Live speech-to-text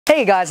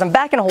Hey guys, I'm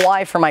back in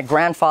Hawaii for my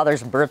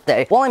grandfather's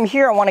birthday. While I'm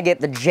here, I want to get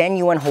the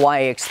genuine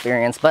Hawaii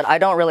experience, but I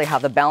don't really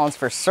have the balance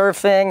for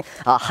surfing.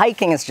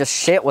 Hiking is just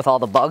shit with all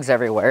the bugs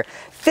everywhere.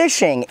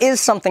 Fishing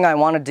is something I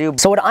want to do.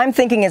 So what I'm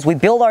thinking is we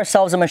build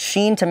ourselves a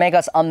machine to make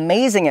us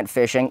amazing at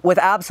fishing with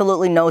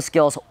absolutely no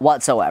skills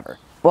whatsoever.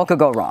 What could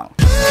go wrong?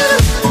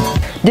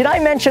 Did I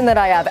mention that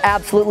I have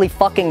absolutely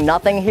fucking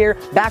nothing here?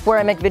 Back where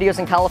I make videos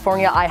in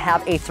California, I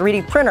have a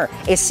 3D printer,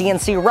 a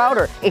CNC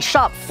router, a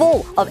shop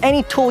full of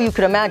any tool you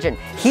could imagine.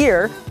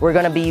 Here, we're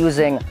gonna be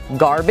using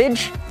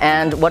garbage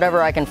and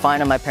whatever I can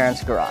find in my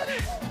parents' garage.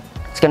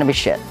 It's gonna be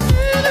shit.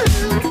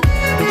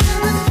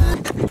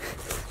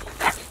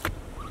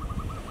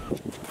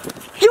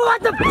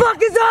 What the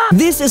fuck is up?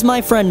 This is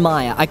my friend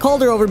Maya. I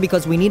called her over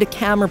because we need a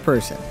camera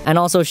person. And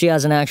also she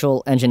has an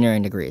actual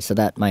engineering degree, so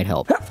that might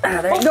help.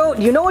 There you go.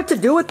 You know what to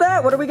do with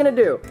that? What are we gonna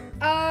do?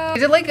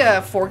 Is it like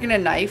a fork and a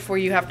knife where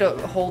you have to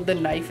hold the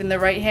knife in the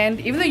right hand,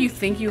 even though you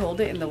think you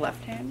hold it in the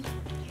left hand?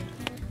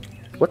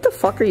 What the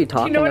fuck are you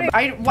talking about?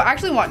 I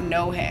actually want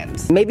no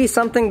hands. Maybe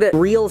something that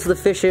reels the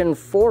fish in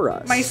for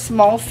us. My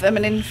small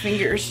feminine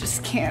fingers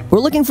just can't.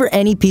 We're looking for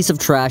any piece of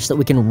trash that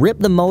we can rip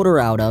the motor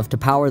out of to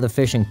power the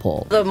fishing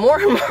pole. The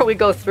more and more we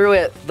go through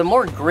it, the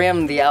more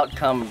grim the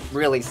outcome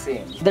really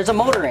seems. There's a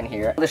motor in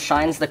here. This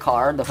shines the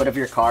car, the hood of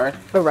your car.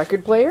 A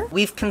record player?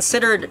 We've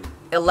considered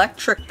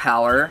electric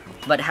power,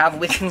 but have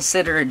we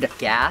considered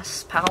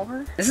gas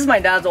power? This is my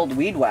dad's old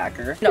weed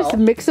whacker. No. Just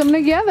mix them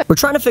together. We're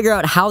trying to figure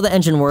out how the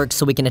engine works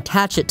so we can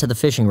attach it to the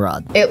fishing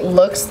rod. It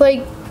looks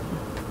like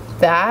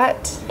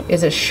that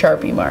is a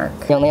Sharpie mark.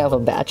 You only have a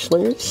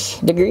bachelor's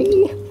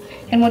degree?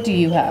 And what do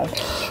you have?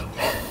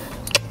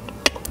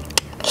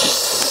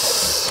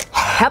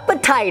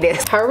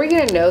 Hepatitis. How are we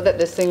gonna know that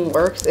this thing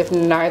works if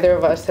neither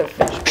of us have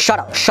fished? Shut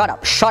up, shut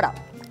up, shut up.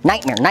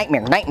 Nightmare,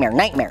 nightmare, nightmare,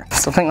 nightmare.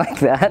 Something like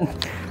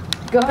that.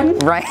 Gun?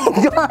 Right,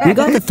 gun. We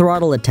got the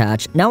throttle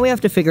attached. Now we have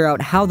to figure out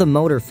how the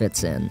motor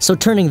fits in. So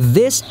turning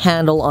this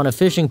handle on a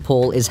fishing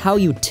pole is how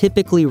you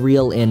typically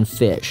reel in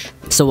fish.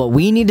 So what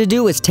we need to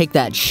do is take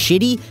that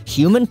shitty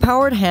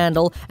human-powered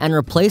handle and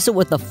replace it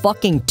with the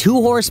fucking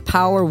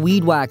 2-horsepower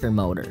weed whacker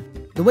motor.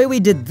 The way we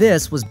did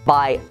this was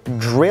by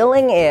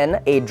drilling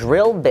in a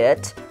drill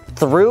bit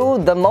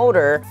through the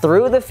motor,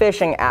 through the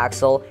fishing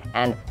axle,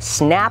 and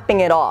snapping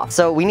it off.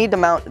 So we need to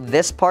mount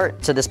this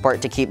part to this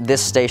part to keep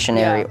this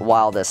stationary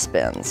while this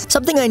spins.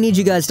 Something I need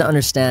you guys to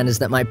understand is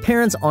that my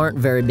parents aren't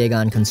very big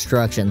on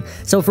construction.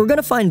 So if we're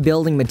gonna find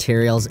building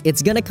materials,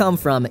 it's gonna come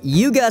from,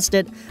 you guessed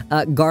it,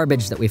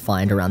 garbage that we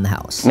find around the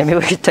house. Maybe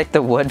we could take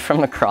the wood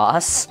from the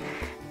cross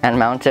and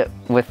mount it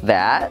with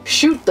that.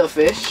 Shoot the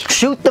fish.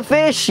 Shoot the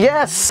fish,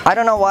 yes! I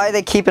don't know why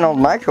they keep an old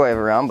microwave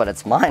around, but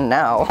it's mine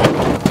now.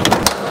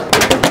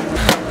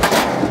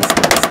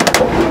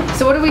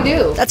 So what do we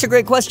do? That's a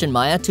great question,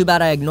 Maya. Too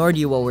bad I ignored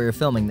you while we were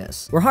filming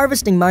this. We're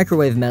harvesting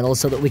microwave metal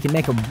so that we can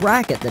make a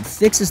bracket that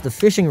fixes the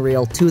fishing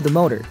reel to the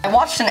motor. I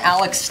watched an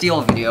Alex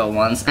Steele video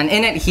once, and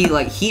in it he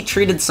heat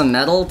treated some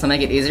metal to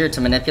make it easier to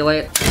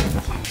manipulate.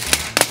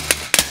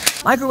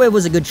 Microwave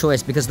was a good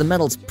choice because the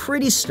metal's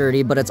pretty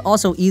sturdy, but it's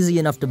also easy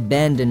enough to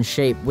bend and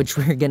shape, which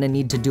we're gonna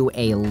need to do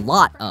a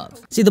lot of.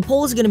 See, the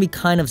pole is gonna be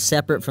kind of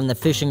separate from the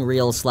fishing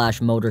reel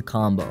 / motor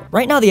combo.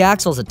 Right now the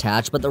axle's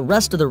attached, but the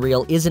rest of the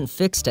reel isn't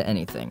fixed to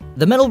anything.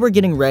 The metal we're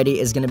getting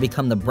ready is gonna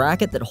become the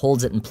bracket that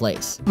holds it in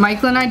place.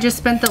 Michael and I just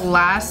spent the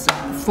last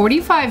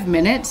 45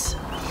 minutes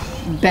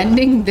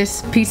bending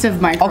this piece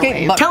of microwave.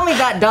 Okay, but tell me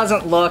that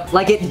doesn't look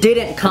like it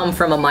didn't come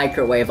from a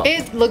microwave.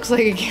 It looks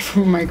like it came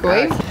from a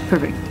microwave.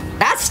 Perfect.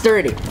 That's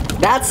sturdy.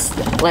 That's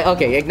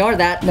okay, ignore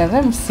that. Now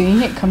that I'm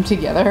seeing it come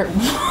together.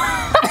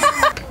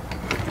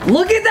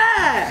 Look at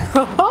that!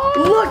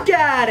 Look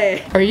at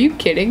it! Are you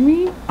kidding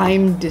me?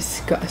 I'm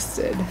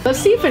disgusted. Let's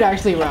see if it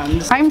actually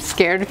runs. I'm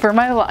scared for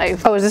my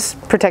life. Oh, is this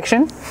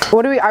protection?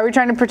 What are we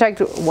trying to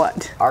protect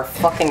what? Our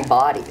fucking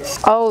bodies.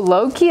 Oh,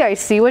 low-key, I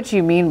see what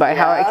you mean by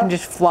how I can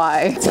just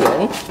fly. That's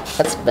good.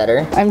 That's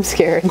better. I'm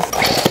scared.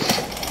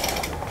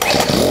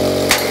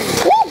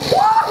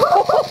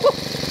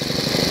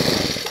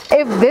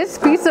 If this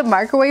piece of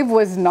microwave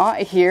was not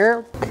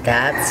here.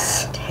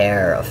 That's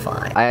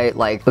terrifying.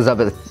 I was up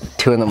at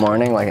 2 in the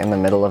morning, in the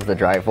middle of the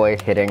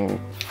driveway, hitting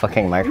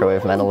fucking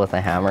microwave metal with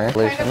a hammer.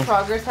 What kind of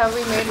progress have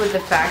we made with the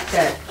fact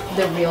that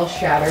the reel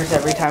shatters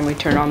every time we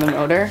turn on the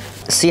motor?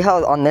 See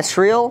how on this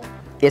reel,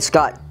 it's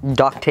got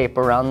duct tape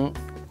around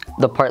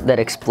the part that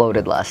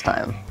exploded last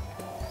time.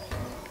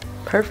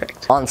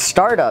 Perfect. On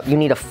startup, you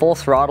need to full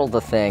throttle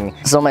the thing.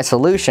 So my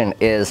solution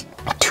is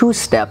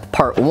 2-step.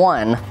 Part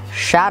 1,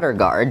 shatter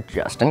guard,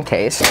 just in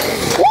case.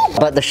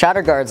 But the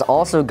shatter guard's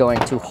also going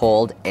to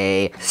hold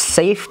a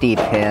safety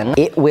pin.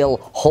 It will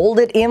hold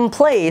it in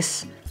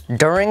place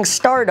during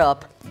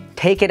startup,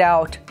 take it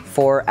out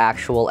for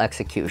actual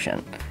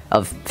execution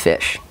of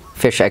fish.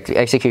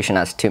 Execution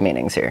has 2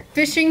 meanings here.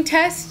 Fishing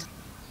test?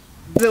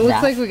 It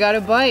looks like we got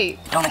a bite.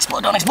 Don't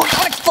explode, don't explode,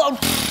 don't explode!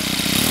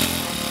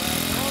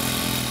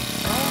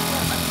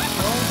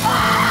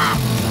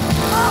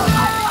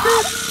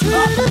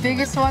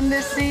 Biggest one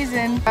this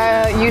season.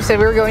 You said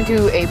we were going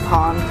to a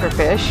pond for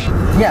fish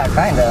Yeah,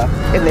 kinda.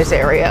 in this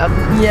area.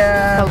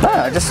 Yeah.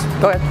 No, just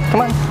go ahead.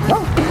 Come on. No.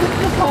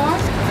 The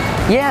pond?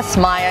 Yes,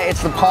 Maya,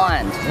 it's the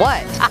pond.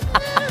 What?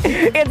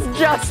 It's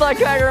just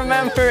like I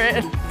remember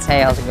it.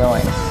 Hey, how's it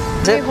going?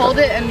 You hold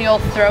it and you'll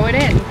throw it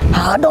in.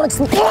 Don't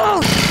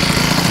explode.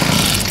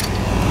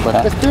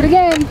 Let's do it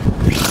again.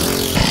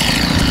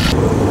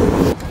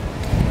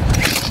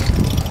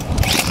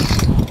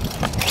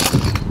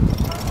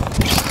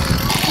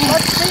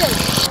 Let's see it.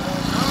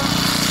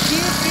 Do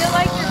you feel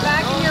like you're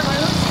back in your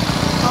room?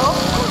 Oh,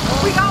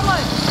 we got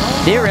one.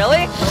 Do you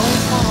really?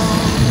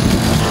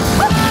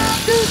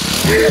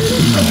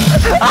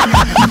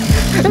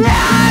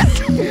 Yes!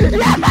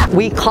 Yes!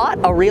 We caught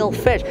a real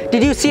fish.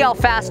 Did you see how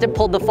fast it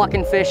pulled the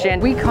fucking fish in?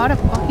 We caught a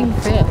fucking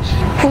fish.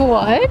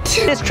 What?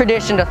 It's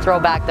tradition to throw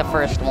back the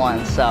first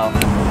one, so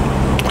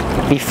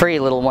be free,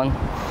 little one.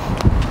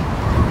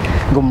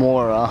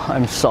 Gamora,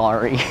 I'm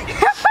sorry.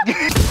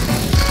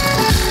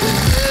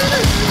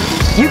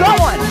 You got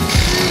one!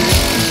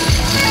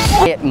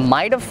 It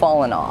might have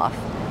fallen off,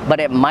 but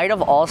it might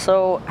have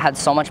also had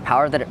so much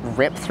power that it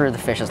ripped through the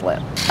fish's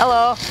lip.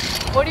 Hello.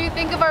 What do you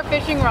think of our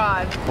fishing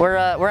rod?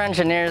 We're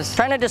engineers,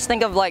 trying to just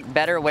think of like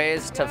better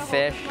ways to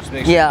fish. Just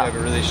make sure you have a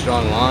really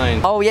strong line.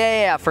 Oh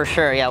yeah, for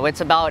sure. Yeah,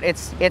 it's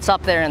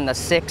up there in the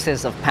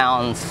 6s of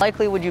pounds.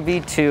 Likely would you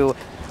be to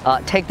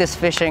take this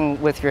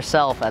fishing with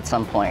yourself at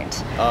some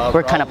point?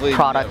 We're kind of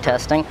product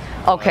testing.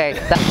 Okay,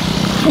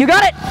 you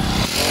got it.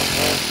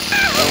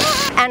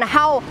 And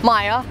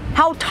Maya,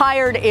 how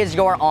tired is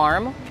your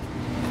arm?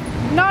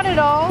 Not at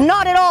all.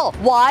 Not at all.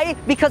 Why?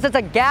 Because it's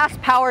a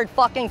gas-powered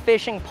fucking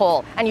fishing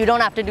pole and you don't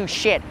have to do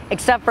shit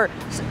except for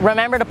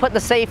remember to put the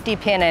safety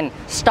pin in,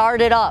 start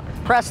it up,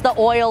 press the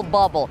oil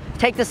bubble,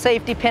 take the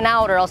safety pin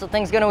out or else the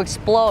thing's gonna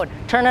explode,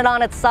 turn it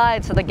on its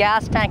side so the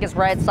gas tank is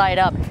right side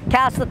up,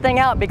 cast the thing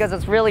out because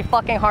it's really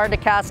fucking hard to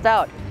cast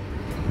out.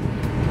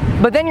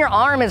 But then your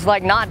arm is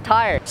like not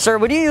tired. Sir,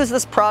 would you use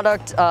this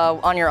product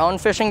on your own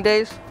fishing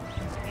days?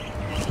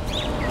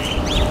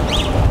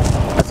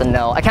 That's a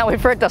no. I can't wait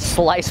for it to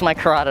slice my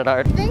carotid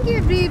artery. I think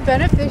it'd be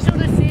beneficial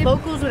to see if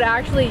locals would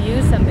actually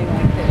use something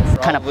like this.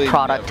 Kind of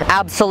product.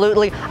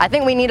 Absolutely. I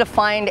think we need to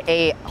find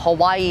a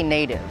Hawaii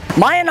native.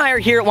 Maya and I are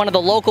here at one of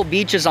the local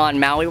beaches on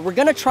Maui. We're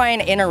gonna try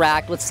and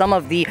interact with some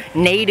of the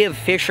native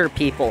fisher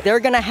people. They're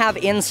gonna have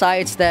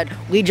insights that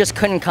we just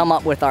couldn't come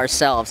up with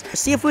ourselves.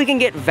 See if we can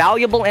get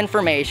valuable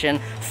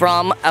information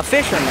from a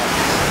fisherman.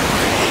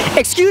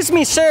 Excuse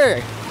me,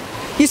 sir.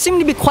 You seem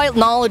to be quite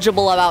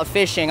knowledgeable about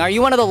fishing. Are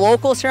you one of the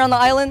locals here on the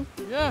island?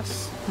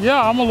 Yes.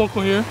 Yeah, I'm a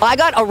local here. I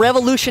got a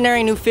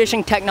revolutionary new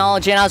fishing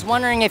technology and I was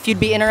wondering if you'd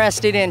be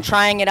interested in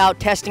trying it out,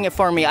 testing it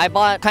for me. I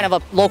bought kind of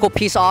a local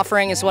peace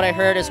offering is what I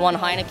heard is one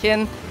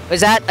Heineken. Is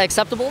that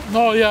acceptable?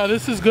 No, yeah,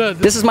 this is good.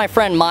 This is my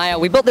friend Maya.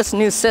 We built this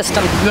new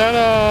system. Is that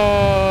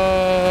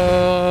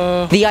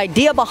The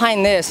idea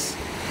behind this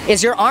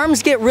is your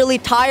arms get really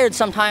tired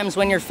sometimes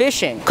when you're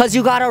fishing because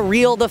you gotta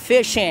reel the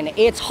fish in.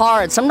 It's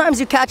hard. Sometimes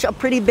you catch a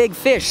pretty big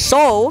fish.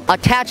 So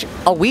attach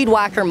a weed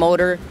whacker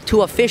motor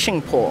to a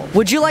fishing pole.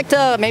 Would you like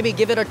to maybe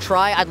give it a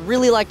try? I'd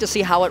really like to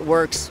see how it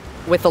works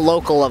with the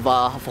local of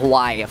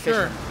Hawaii.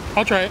 Sure,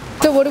 I'll try it.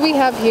 So what do we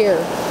have here?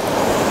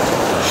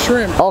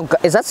 Shrimp. Oh,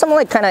 is that some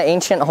like kind of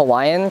ancient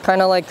Hawaiian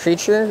kind of like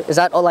creature? Is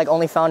that like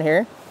only found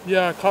here?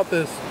 Yeah, I caught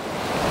this.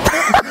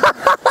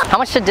 How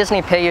much did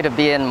Disney pay you to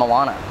be in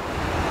Moana?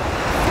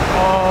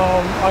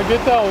 I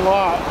get that a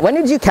lot. When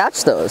did you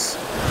catch those?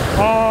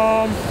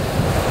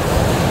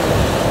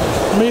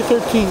 May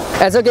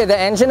 13th. It's okay, the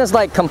engine is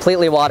like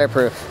completely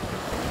waterproof.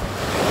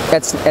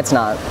 It's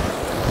not.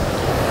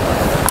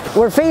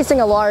 We're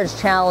facing a large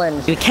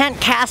challenge. You can't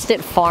cast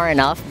it far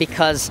enough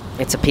because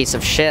it's a piece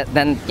of shit.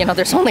 Then, you know,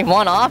 there's only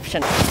one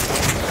option.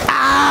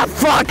 Ah,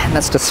 fuck! And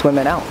that's to swim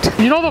it out.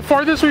 You know the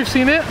farthest we've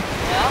seen it?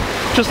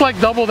 Yeah. Just like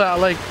double that.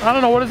 Like, I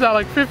don't know, what is that,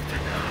 like 50?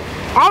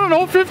 I don't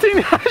know,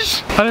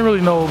 15-ish? I didn't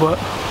really know, but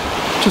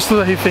just so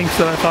that he thinks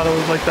that I thought it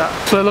was like that.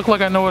 So I look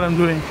like I know what I'm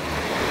doing.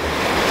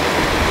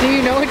 Do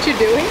you know what you're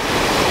doing?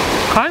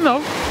 Kind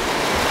of.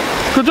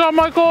 Good job,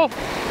 Michael.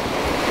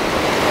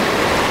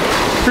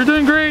 You're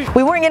doing great.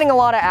 We weren't getting a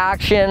lot of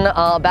action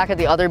back at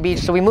the other beach,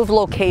 so we moved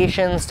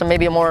locations to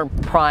maybe a more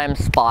prime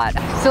spot.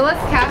 So let's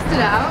cast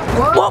it out.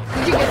 Whoa.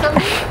 Did you get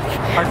something?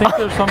 I think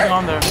there's something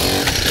on there.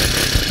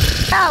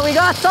 Yeah, we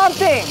got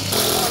something!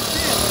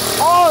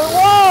 Oh,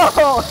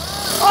 whoa!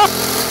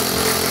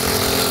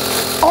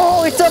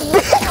 Oh, it's a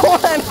big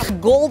one!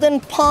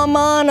 Golden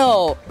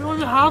Pamano. We don't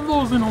even have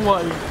those in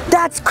Hawaii.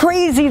 That's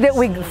crazy that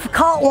we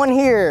caught one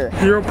here.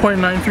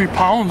 0.93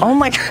 pounds. Oh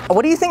my God.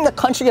 What do you think the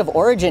country of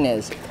origin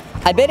is?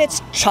 I bet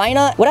it's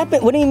China. What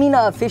do you mean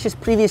fish is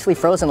previously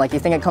frozen? Like you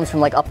think it comes from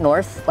like up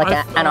north? Like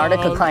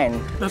Antarctica kind?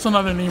 That's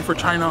another name for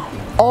China.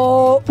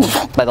 Oh,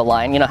 by the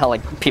line. You know how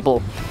like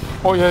people...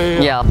 Oh yeah.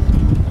 Yeah.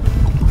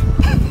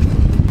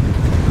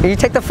 You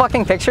take the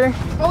fucking picture?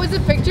 Oh, is it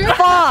a picture?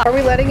 Fuck! Are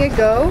we letting it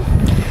go?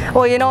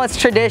 Well, you know, it's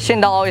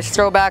tradition to always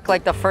throw back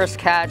like the first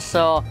catch,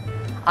 so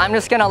I'm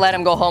just gonna let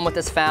him go home with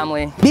his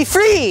family. Be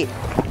free!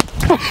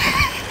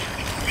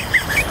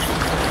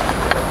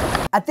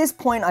 At this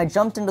point, I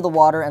jumped into the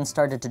water and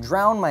started to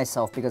drown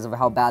myself because of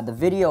how bad the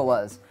video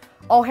was.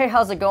 Oh, hey,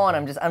 how's it going?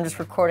 I'm just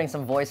recording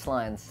some voice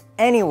lines.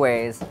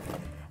 Anyways,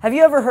 have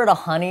you ever heard of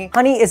Honey?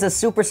 Honey is a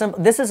super simple,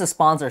 this is a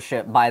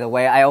sponsorship, by the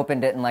way. I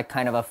opened it in like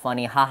kind of a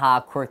funny, haha,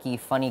 quirky,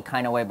 funny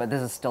kind of way, but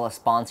this is still a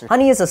sponsor.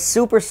 Honey is a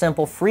super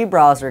simple free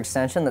browser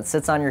extension that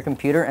sits on your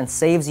computer and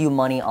saves you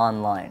money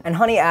online. And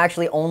Honey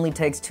actually only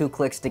takes 2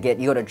 clicks to get.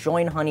 You go to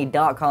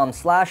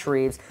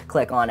joinhoney.com/Reeves,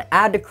 click on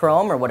add to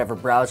Chrome or whatever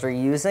browser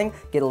you're using,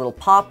 get a little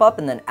pop-up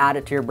and then add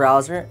it to your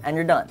browser and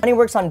you're done. Honey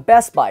works on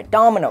Best Buy,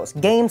 Domino's,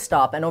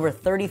 GameStop, and over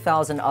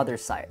 30,000 other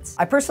sites.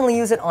 I personally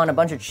use it on a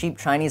bunch of cheap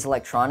Chinese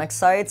electronics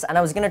sites, and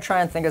I was gonna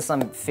try and think of some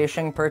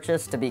fishing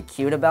purchase to be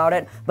cute about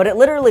it, but it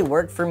literally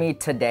worked for me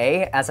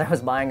today as I was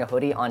buying a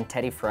hoodie on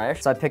Teddy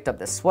Fresh. So I picked up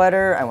this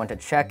sweater, I went to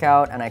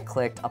checkout, and I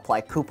clicked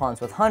apply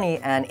coupons with Honey,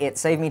 and it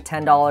saved me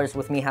 $10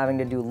 with me having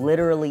to do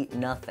literally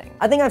nothing.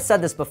 I think I've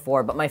said this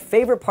before, but my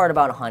favorite part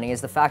about Honey is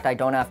the fact I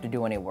don't have to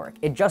do any work.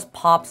 It just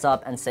pops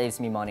up and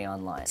saves me money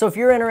online. So if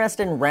you're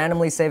interested in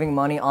randomly saving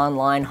money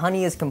online,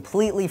 Honey is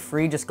completely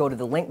free. Just go to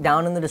the link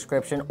down in the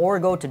description or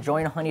go to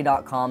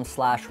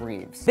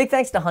joinhoney.com/Reeves. Big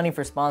thanks to Honey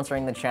for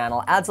sponsoring the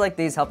channel. Ads like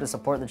these help to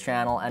support the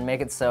channel and make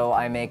it so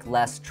I make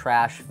less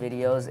trash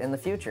videos in the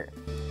future.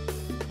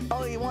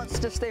 Oh, he wants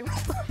to stay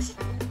with us.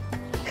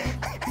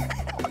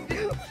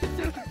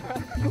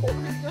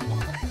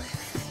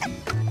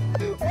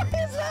 What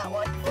is that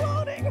one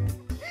floating?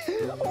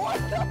 What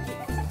the?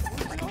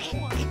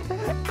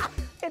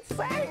 It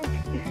sank.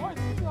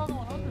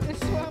 It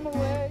swam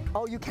away.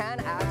 Oh, you can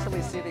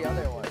actually see the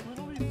other one.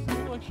 Literally,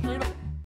 like straight up.